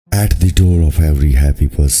At the door of every happy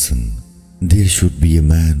person, there should be a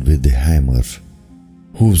man with a hammer,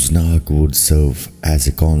 whose knock would serve as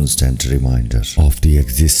a constant reminder of the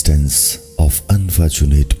existence of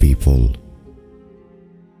unfortunate people.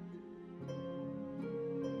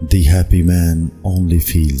 The happy man only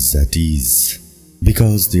feels at ease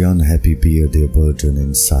because the unhappy bear their burden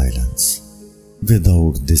in silence.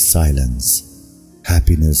 Without this silence,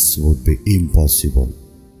 happiness would be impossible.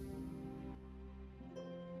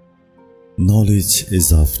 Knowledge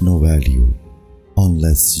is of no value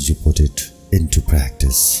unless you put it into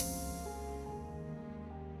practice.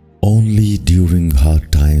 Only during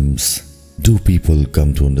hard times do people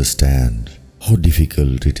come to understand how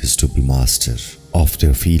difficult it is to be master of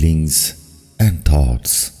their feelings and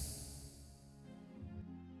thoughts.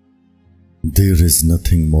 There is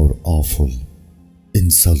nothing more awful,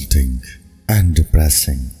 insulting, and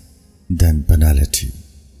depressing than banality.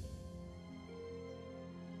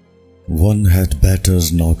 One had better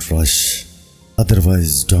not rush,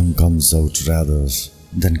 otherwise dung comes out rather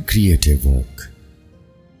than creative work.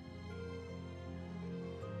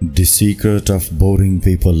 The secret of boring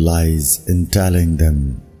people lies in telling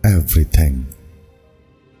them everything.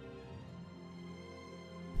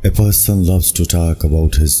 A person loves to talk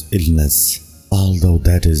about his illness, although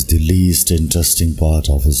that is the least interesting part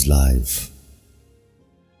of his life.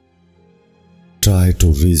 Try to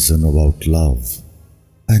reason about love,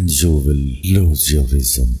 and you will lose your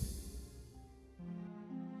reason.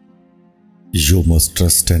 You must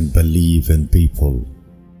trust and believe in people,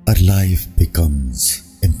 or life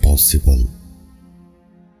becomes impossible.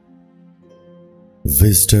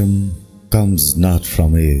 Wisdom comes not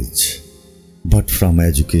from age, but from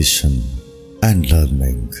education and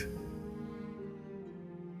learning.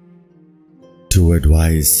 To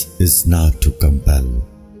advise is not to compel.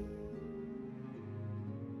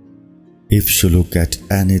 If you look at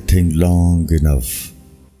anything long enough,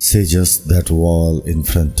 say just that wall in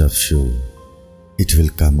front of you, it will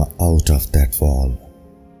come out of that wall.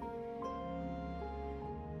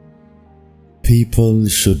 People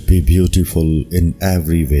should be beautiful in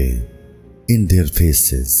every way, in their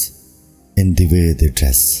faces, in the way they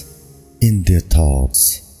dress, in their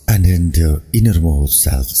thoughts, and in their innermost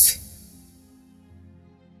selves.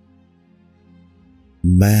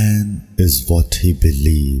 Man is what he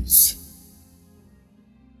believes.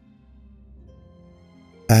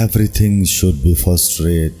 Everything should be first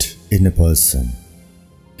rate in a person: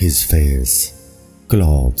 his face,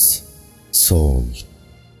 clothes, soul,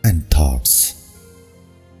 and thoughts.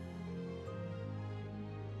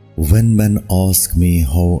 When men ask me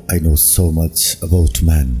how I know so much about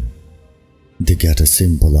men, they get a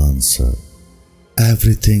simple answer: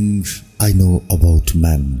 everything I know about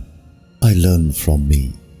men, I learn from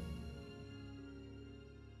me.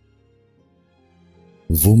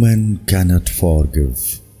 Women cannot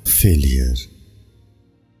forgive failure.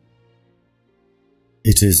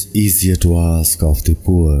 It is easier to ask of the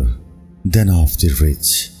poor than of the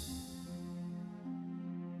rich.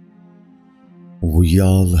 We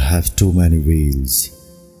all have too many wheels,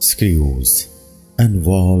 screws, and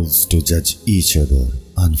valves to judge each other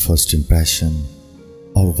on first impression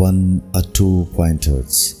or one or two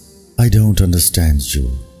pointers. I don't understand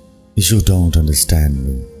you, you don't understand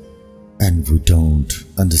me, and we don't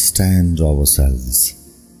understand ourselves.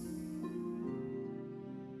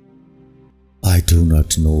 I do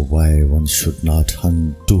not know why one should not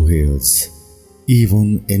hunt two hares,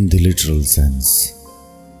 even in the literal sense.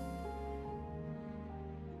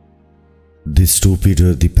 The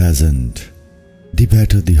stupider the peasant, the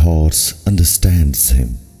better the horse understands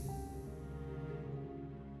him.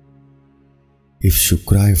 If you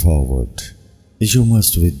cry forward, you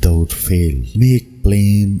must without fail make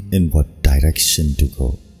plain in what direction to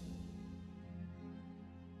go.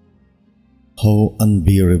 How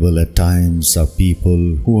unbearable at times are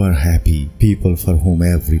people who are happy, people for whom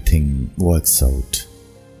everything works out.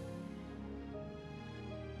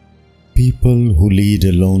 People who lead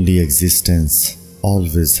a lonely existence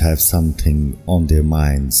always have something on their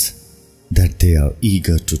minds that they are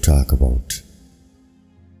eager to talk about.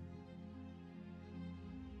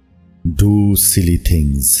 Do silly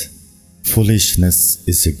things. Foolishness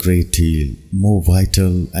is a great deal more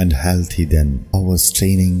vital and healthy than our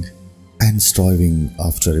straining and striving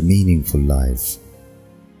after a meaningful life.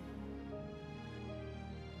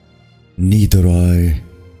 Neither I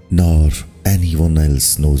nor anyone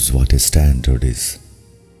else knows what a standard is.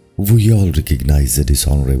 We all recognize a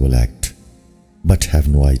dishonorable act, but have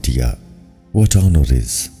no idea what honor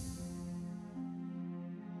is.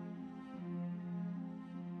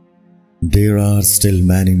 There are still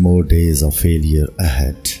many more days of failure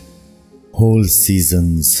ahead. whole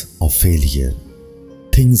seasons of failure.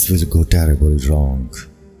 Things will go terribly wrong.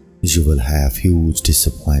 You will have huge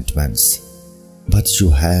disappointments. But you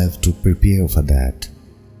have to prepare for that.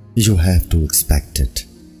 You have to expect it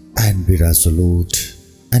and be resolute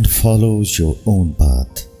and follow your own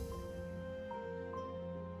path.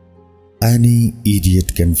 Any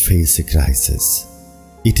idiot can face a crisis.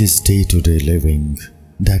 It is day-to-day living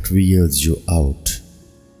that wears you out.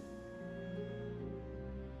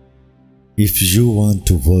 If you want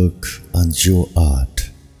to work on your art,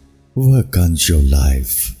 work on your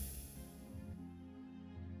life.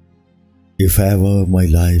 If ever my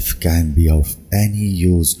life can be of any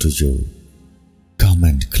use to you, come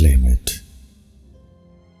and claim it.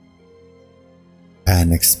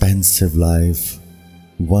 An expensive life,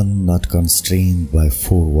 one not constrained by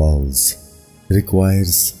four walls,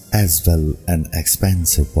 requires as well an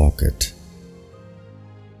expensive pocket.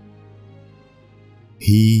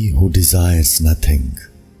 He who desires nothing,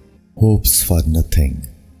 hopes for nothing,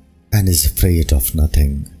 and is afraid of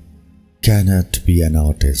nothing, cannot be an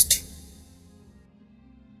artist.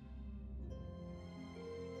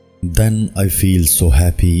 Then I feel so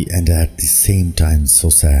happy and at the same time so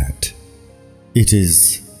sad. It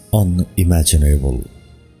is unimaginable.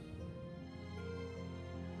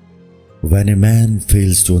 When a man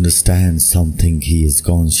fails to understand something, he is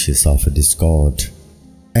conscious of a discord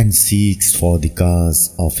and seeks for the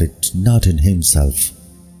cause of it not in himself,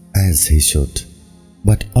 as he should,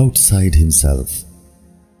 but outside himself,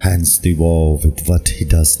 hence the war with what he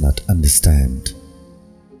does not understand.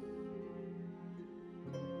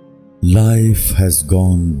 Life has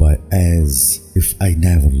gone by as if I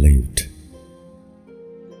never lived.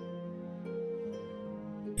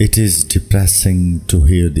 It is depressing to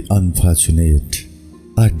hear the unfortunate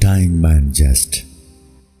or dying man jest.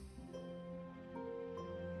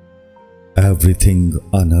 Everything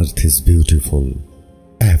on earth is beautiful,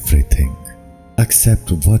 everything, except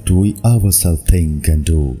what we ourselves think and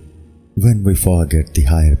do when we forget the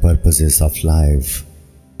higher purposes of life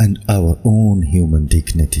and our own human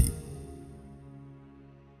dignity.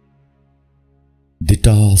 The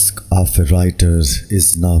task of a writer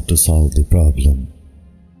is not to solve the problem,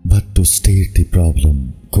 but to state the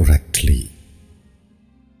problem correctly.